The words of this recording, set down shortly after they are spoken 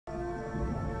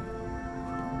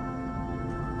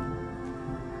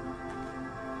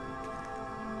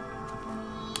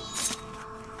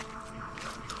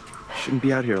Shouldn't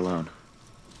be out here alone.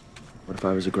 What if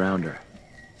I was a grounder?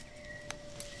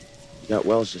 You got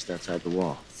Wells just outside the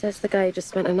wall. Says the guy who just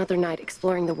spent another night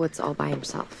exploring the woods all by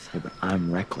himself. Yeah, but I'm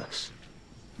reckless.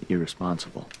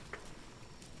 Irresponsible.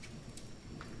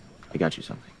 I got you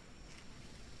something.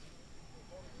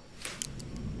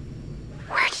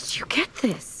 Where did you get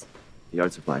this? The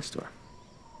art supply store.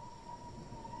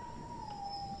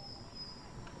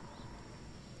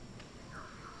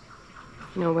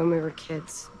 You know, when we were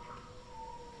kids,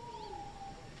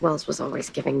 Wells was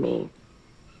always giving me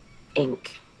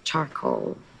ink,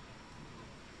 charcoal,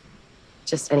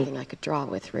 just anything I could draw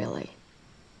with, really.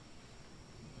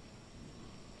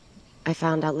 I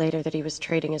found out later that he was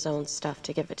trading his own stuff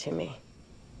to give it to me.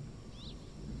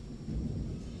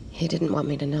 He didn't want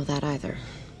me to know that either.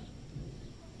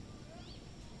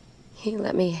 He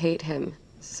let me hate him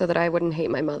so that I wouldn't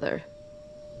hate my mother.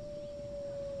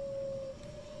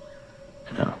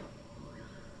 I know.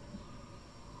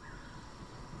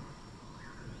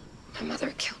 My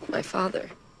mother killed my father.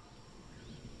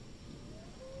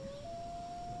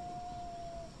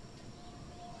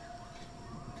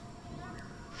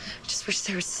 I just wish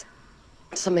there was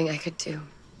something I could do.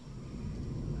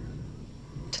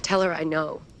 To tell her I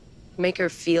know. Make her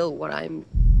feel what I'm...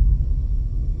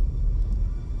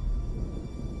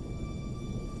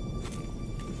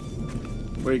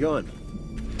 Where are you going?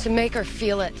 To make her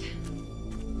feel it.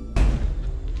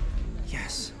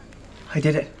 Yes, I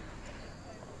did it.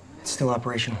 It's still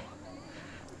operational.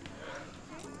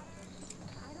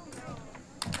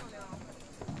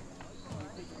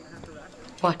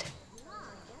 What?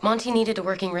 Monty needed a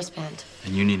working wristband.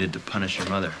 And you needed to punish your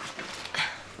mother.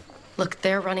 Look,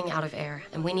 they're running out of air,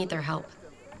 and we need their help.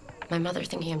 My mother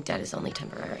thinking I'm dead is only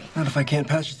temporary. Not if I can't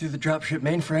pass you through the dropship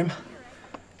mainframe.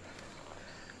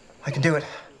 I can do it.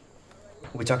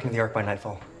 We'll be talking to the Ark by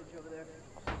nightfall.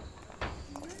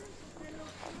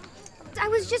 I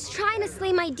was just trying to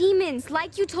slay my demons,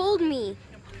 like you told me.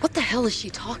 What the hell is she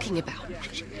talking about?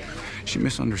 She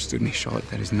misunderstood me, Charlotte.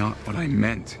 That is not what I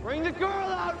meant. Bring the girl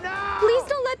out now! Please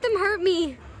don't let them hurt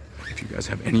me. If you guys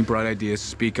have any bright ideas,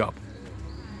 speak up.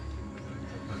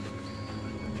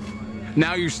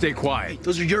 Now you stay quiet.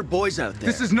 Those are your boys out there.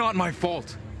 This is not my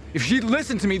fault. If she'd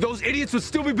listened to me, those idiots would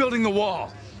still be building the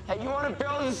wall. Hey, you want to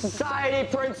build a society,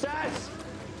 princess?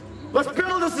 Let's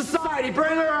build a society!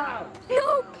 Bring her out!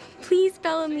 No, please,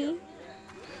 Bellamy.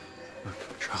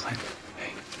 Look, Charlotte,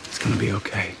 hey, it's gonna be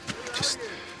okay. Just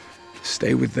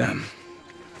stay with them.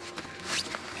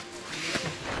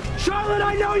 Charlotte,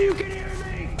 I know you can hear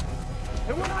me!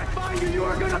 And when I find you, you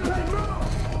are gonna pay more!